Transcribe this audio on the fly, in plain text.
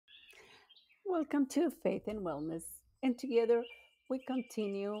Welcome to Faith and Wellness. And together we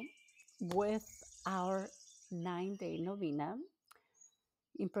continue with our 9-day novena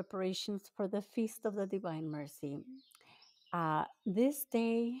in preparations for the Feast of the Divine Mercy. This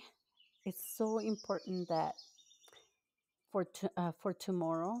day is so important that for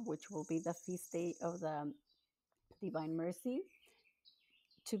tomorrow, which will be the feast day of the Divine Mercy,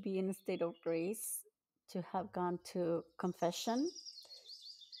 to be in a state of grace, to have gone to confession,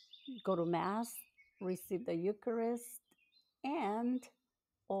 go to Mass, receive the Eucharist, and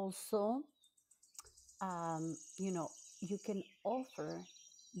also you can offer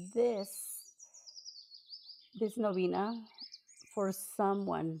this novena for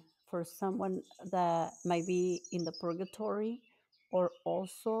someone that might be in the purgatory, or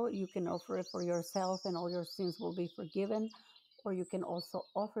also you can offer it for yourself and all your sins will be forgiven, or you can also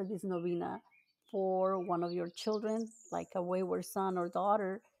offer this novena for one of your children, like a wayward son or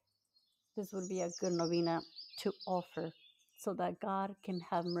daughter. This would be a good novena to offer so that God can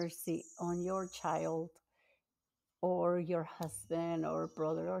have mercy on your child or your husband or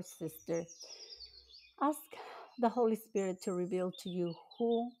brother or sister. Ask the Holy Spirit to reveal to you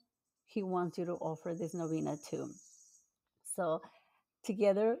who He wants you to offer this novena to. So,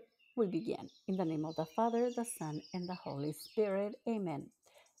 together we begin. In the name of the Father, the Son, and the Holy Spirit. Amen.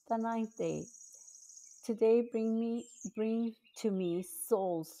 The ninth day. Today bring to me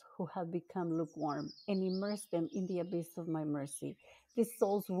souls who have become lukewarm, and immerse them in the abyss of my mercy. These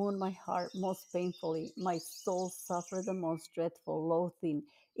souls wound my heart most painfully. My souls suffer the most dreadful loathing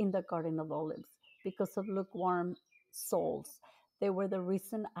in the Garden of Olives because of lukewarm souls. They were the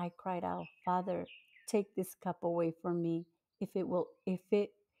reason I cried out, Father, take this cup away from me, if it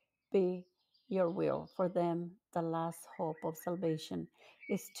be your will. For them, the last hope of salvation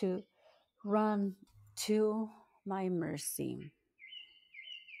is to run to my mercy.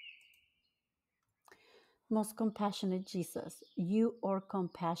 Most compassionate Jesus, you are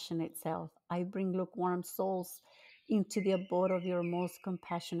compassion itself. I bring lukewarm souls into the abode of your most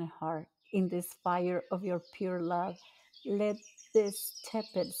compassionate heart. In this fire of your pure love, let these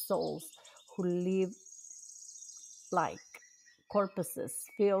tepid souls who live like corpses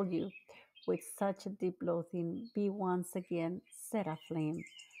fill you with such a deep loathing be once again set aflame.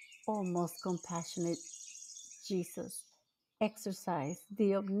 O most compassionate Jesus, exercise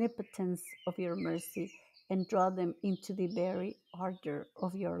the omnipotence of your mercy and draw them into the very ardor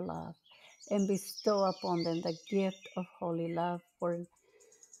of your love, and bestow upon them the gift of holy love, for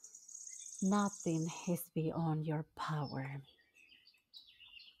nothing is beyond your power.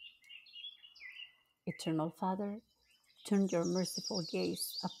 Eternal Father, turn your merciful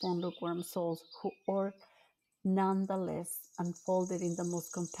gaze upon lukewarm souls who are nonetheless unfolded in the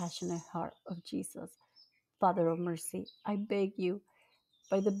most compassionate heart of Jesus. Father of mercy, I beg you,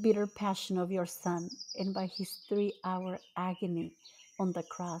 by the bitter passion of your Son and by his 3-hour agony on the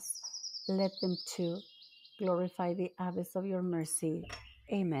cross, let them too glorify the abyss of your mercy.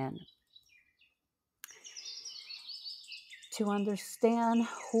 Amen. To understand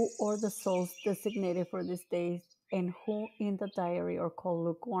who are the souls designated for this day and who in the diary are called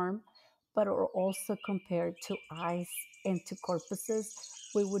lukewarm, but are also compared to ice and to corpses,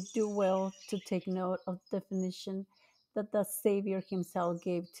 we would do well to take note of the definition that the Savior himself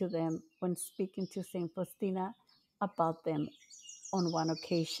gave to them when speaking to Saint Faustina about them on one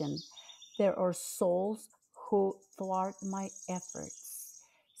occasion. There are souls who thwart my efforts,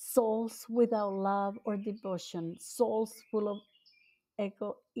 souls without love or devotion, souls full of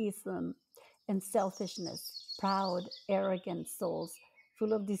egoism and selfishness, proud, arrogant souls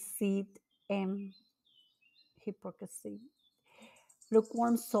full of deceit and hypocrisy,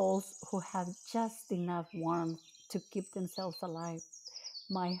 lukewarm souls who have just enough warmth to keep themselves alive.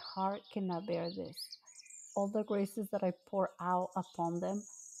 My heart cannot bear this. All the graces that I pour out upon them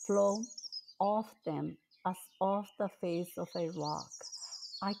flow off them as off the face of a rock.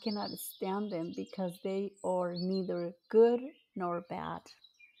 I cannot stand them because they are neither good nor bad.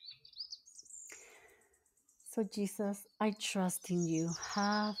 So, Jesus, I trust in you.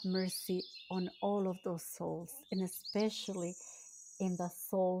 Have mercy on all of those souls, and especially in the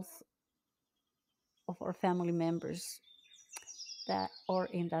souls of our family members that are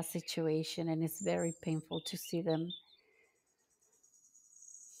in that situation, and it's very painful to see them.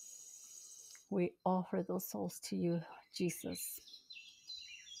 We offer those souls to you, Jesus.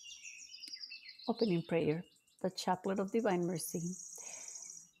 Opening prayer, the Chaplet of Divine Mercy.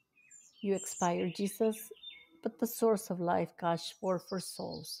 You expired, Jesus, but the source of life gushed forth for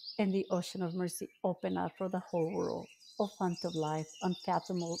souls, and the ocean of mercy opened up for the whole world. O fount of life,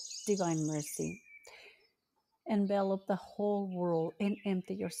 unfathomable divine mercy. Envelop the whole world and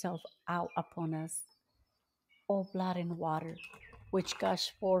empty yourself out upon us. O blood and water, which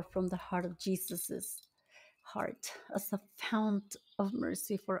gush forth from the heart of Jesus' heart as a fount of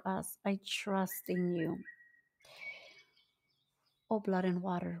mercy for us, I trust in you. O blood and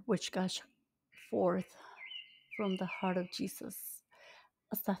water, which gush forth from the heart of Jesus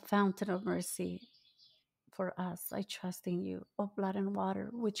as a fountain of mercy for us, I trust in you. O blood and water,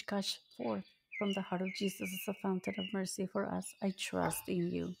 which gush forth from the heart of Jesus as a fountain of mercy for us, I trust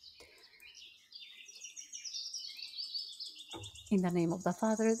in you. In the name of the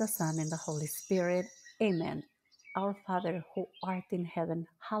Father, the Son, and the Holy Spirit. Amen. Our Father, who art in heaven,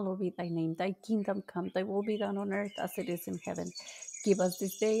 hallowed be thy name. Thy kingdom come, thy will be done on earth as it is in heaven. Give us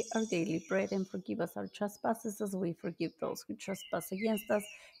this day our daily bread, and forgive us our trespasses as we forgive those who trespass against us.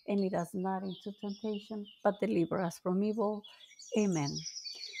 And lead us not into temptation, but deliver us from evil. Amen.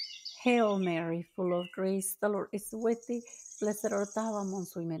 Hail Mary, full of grace, the Lord is with thee. Blessed art thou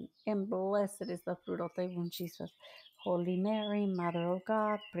amongst women, and blessed is the fruit of thy womb, Jesus. Holy Mary, Mother of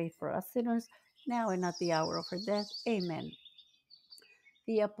God, pray for us sinners, now and at the hour of our death. Amen.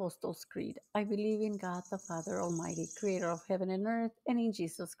 The Apostles' Creed. I believe in God the Father Almighty, creator of heaven and earth, and in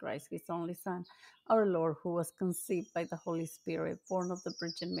Jesus Christ, his only Son, our Lord, who was conceived by the Holy Spirit, born of the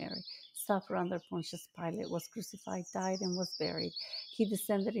Virgin Mary, suffered under Pontius Pilate, was crucified, died, and was buried. He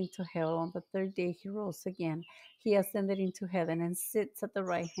descended into hell. On the third day he rose again. He ascended into heaven and sits at the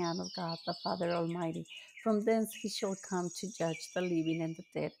right hand of God the Father Almighty. From thence he shall come to judge the living and the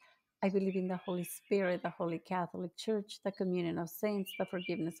dead. I believe in the Holy Spirit, the Holy Catholic Church, the communion of saints, the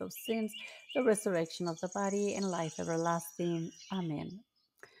forgiveness of sins, the resurrection of the body, and life everlasting. Amen.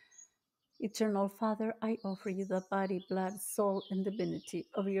 Eternal Father, I offer you the body, blood, soul, and divinity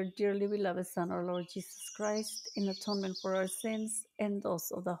of your dearly beloved Son, our Lord Jesus Christ, in atonement for our sins and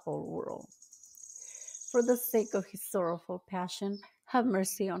those of the whole world. For the sake of his sorrowful passion, have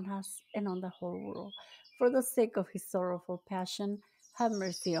mercy on us and on the whole world. For the sake of his sorrowful passion, have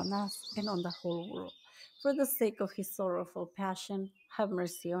mercy on us and on the whole world. For the sake of his sorrowful passion, have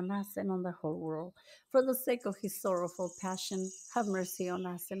mercy on us and on the whole world. For the sake of his sorrowful passion, have mercy on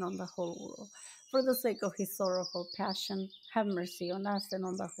us and on the whole world. For the sake of his sorrowful passion, have mercy on us and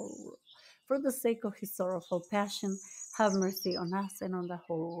on the whole world. For the sake of his sorrowful passion, have mercy on us and on the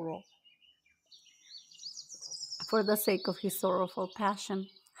whole world. For the sake of his sorrowful passion,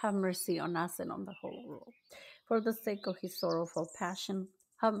 have mercy on us and on the whole world. For the sake of his sorrowful passion,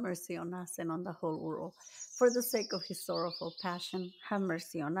 have mercy on us and on the whole world. For the sake of his sorrowful passion, have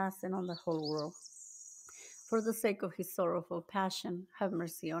mercy on us and on the whole world. For the sake of his sorrowful passion, have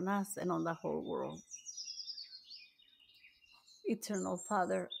mercy on us and on the whole world. Eternal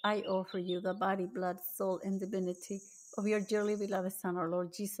Father, I offer you the body, blood, soul, and divinity of your dearly beloved Son, our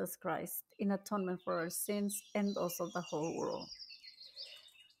Lord Jesus Christ, in atonement for our sins and those of the whole world.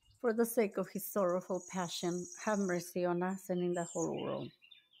 For the sake of his sorrowful passion, have mercy on us and in the whole world.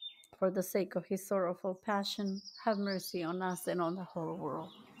 For the sake of his sorrowful passion, have mercy on us and on the whole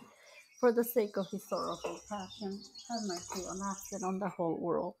world. For the sake of his sorrowful passion, have mercy on us and on the whole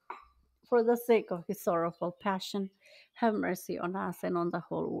world. For the sake of his sorrowful passion, have mercy on us and on the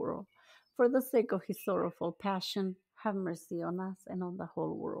whole world. For the sake of his sorrowful passion, have mercy on us and on the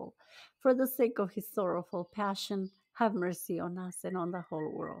whole world. For the sake of his sorrowful passion, have mercy on us and on the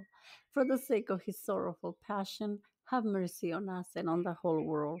whole world. For the sake of his sorrowful passion, have mercy on us and on the whole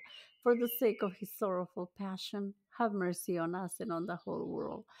world. For the sake of his sorrowful passion, have mercy on us and on the whole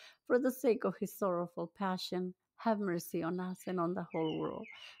world. For the sake of his sorrowful passion, have mercy on us and on the whole world.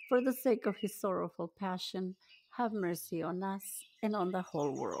 For the sake of his sorrowful passion, have mercy on us and on the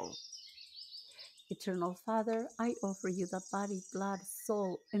whole world. Eternal Father, I offer you the body, blood,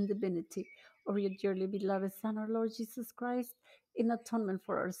 soul, and divinity of your dearly beloved Son, our Lord Jesus Christ, in atonement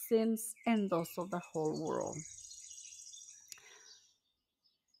for our sins and those of the whole world.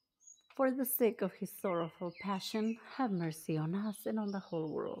 For the sake of his sorrowful passion, have mercy on us and on the whole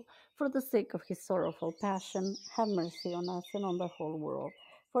world. For the sake of his sorrowful passion, have mercy on us and on the whole world.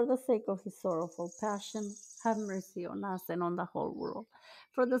 For the sake of his sorrowful passion, have mercy on us and on the whole world.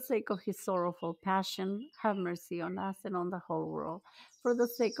 For the sake of his sorrowful passion, have mercy on us and on the whole world. For the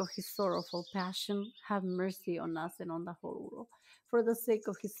sake of his sorrowful passion, have mercy on us and on the whole world. For the sake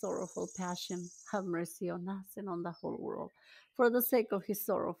of his sorrowful passion, have mercy on us and on the whole world. For the sake of his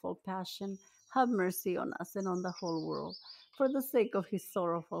sorrowful passion, have mercy on us and on the whole world. For the sake of his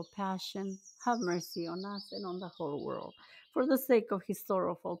sorrowful passion, have mercy on us and on the whole world. For the sake of his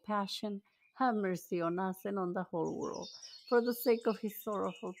sorrowful passion, have mercy on us and on the whole world. For the sake of his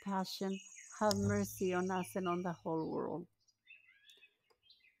sorrowful passion, have mercy on us and on the whole world.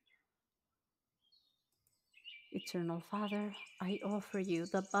 Eternal Father, I offer you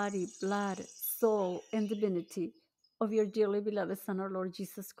the body, blood, soul, and divinity of your dearly beloved Son, our Lord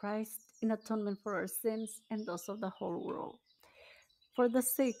Jesus Christ, in atonement for our sins and those of the whole world. For the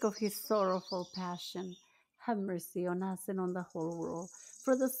sake of his sorrowful passion, have mercy on us and on the whole world.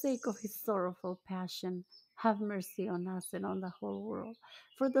 For the sake of his sorrowful passion, have mercy on us and on the whole world.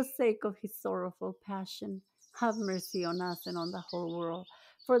 For the sake of his sorrowful passion, have mercy on us and on the whole world.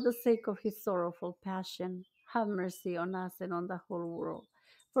 For the sake of his sorrowful passion, have mercy on us and on the whole world.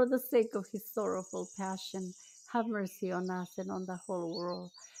 For the sake of his sorrowful passion, have mercy on us and on the whole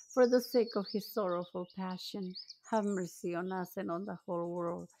world. For the sake of his sorrowful passion, have mercy on us and on the whole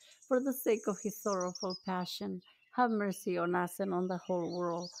world. For the sake of his sorrowful passion, have mercy on us and on the whole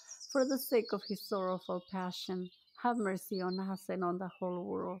world. For the sake of his sorrowful passion, have mercy on us and on the whole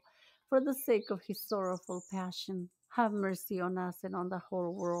world. For the sake of his sorrowful passion, have mercy on us and on the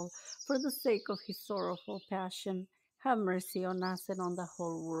whole world. For the sake of his sorrowful passion, have mercy on us and on the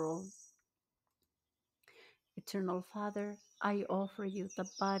whole world. Eternal Father, I offer you the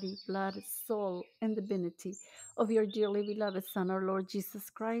body, blood, soul, and divinity of your dearly beloved Son, our Lord Jesus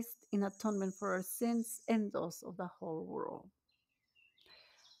Christ, in atonement for our sins and those of the whole world.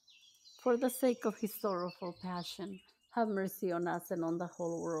 For the sake of his sorrowful passion, have mercy on us and on the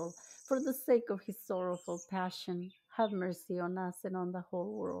whole world. For the sake of his sorrowful passion, have mercy on us and on the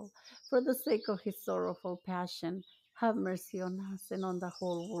whole world. For the sake of his sorrowful passion, have mercy on us and on the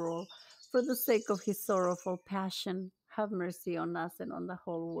whole world. For the sake of his sorrowful passion, have mercy on us and on the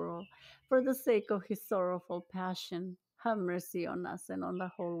whole world. For the sake of his sorrowful passion, have mercy on us and on the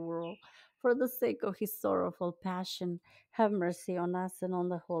whole world. For the sake of his sorrowful passion, have mercy on us and on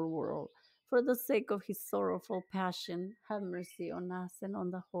the whole world. For the sake of his sorrowful passion, have mercy on us and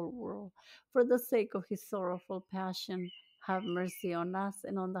on the whole world. For the sake of his sorrowful passion, have mercy on us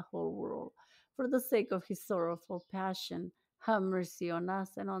and on the whole world. For the sake of his sorrowful passion, have mercy on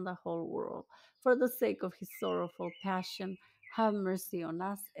us and on the whole world. For the sake of his sorrowful passion, have mercy on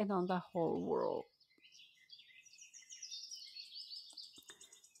us and on the whole world.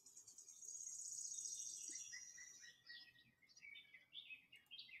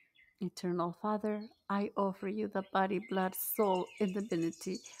 Eternal Father, I offer you the body, blood, soul, and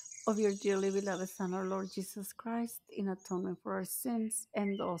divinity of your dearly beloved Son, our Lord Jesus Christ, in atonement for our sins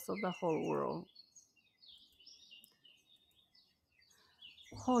and those of the whole world.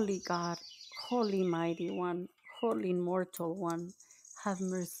 Holy God, Holy Mighty One, Holy Immortal One, have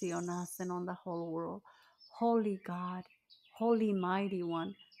mercy on us and on the whole world. Holy God, Holy Mighty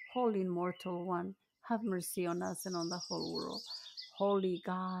One, Holy Immortal One, have mercy on us and on the whole world. Holy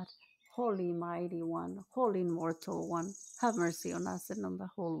God, Holy Mighty One, Holy Immortal One, have mercy on us and on the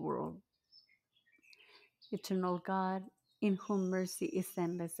whole world. Eternal God, in whom mercy is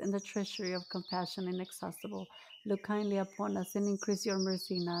endless and the treasury of compassion inexhaustible, look kindly upon us and increase your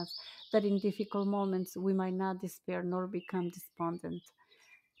mercy in us, that in difficult moments we might not despair nor become despondent,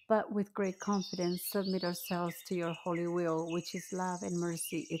 but with great confidence submit ourselves to your holy will, which is love and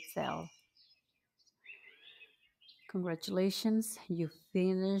mercy itself. Congratulations, we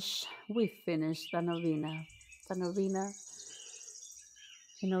finished the novena. The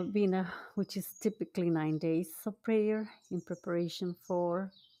novena, which is typically 9 days of prayer in preparation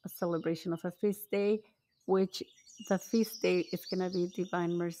for a celebration of a feast day, which the feast day is going to be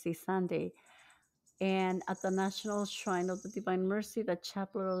Divine Mercy Sunday. And at the National Shrine of the Divine Mercy, the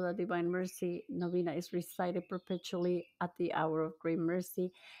Chaplet of the Divine Mercy novena is recited perpetually at the hour of great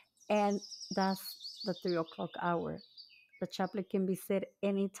mercy, and that's the 3 o'clock hour. The chaplet can be said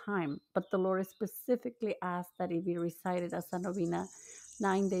anytime, but the Lord specifically asked that it be recited as a novena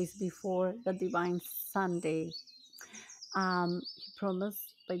 9 days before the Divine Sunday. He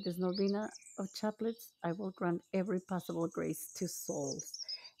promised by this novena of chaplets, I will grant every possible grace to souls.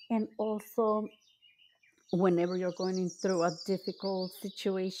 And also, whenever you're going through a difficult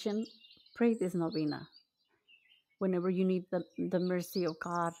situation, pray this novena. Whenever you need the mercy of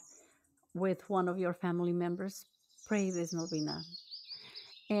God with one of your family members, pray this novena.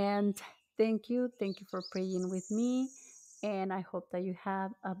 And thank you for praying with me, and I hope that you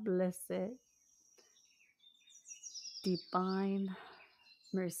have a blessed Divine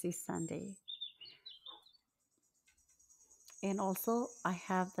Mercy Sunday. And also, I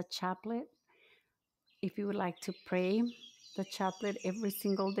have the chaplet. If you would like to pray the chaplet every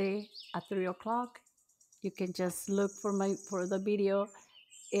single day at 3 o'clock, you can just look for the video.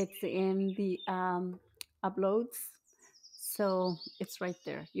 It's in the uploads, so it's right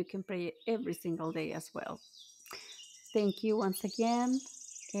there. You can pray it every single day as well. Thank you once again,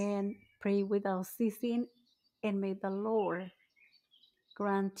 and pray without ceasing, and may the Lord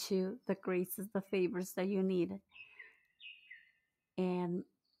grant you the graces, the favors that you need. And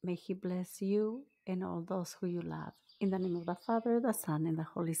may He bless you and all those who you love. In the name of the Father, the Son, and the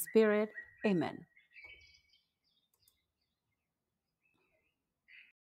Holy Spirit. Amen.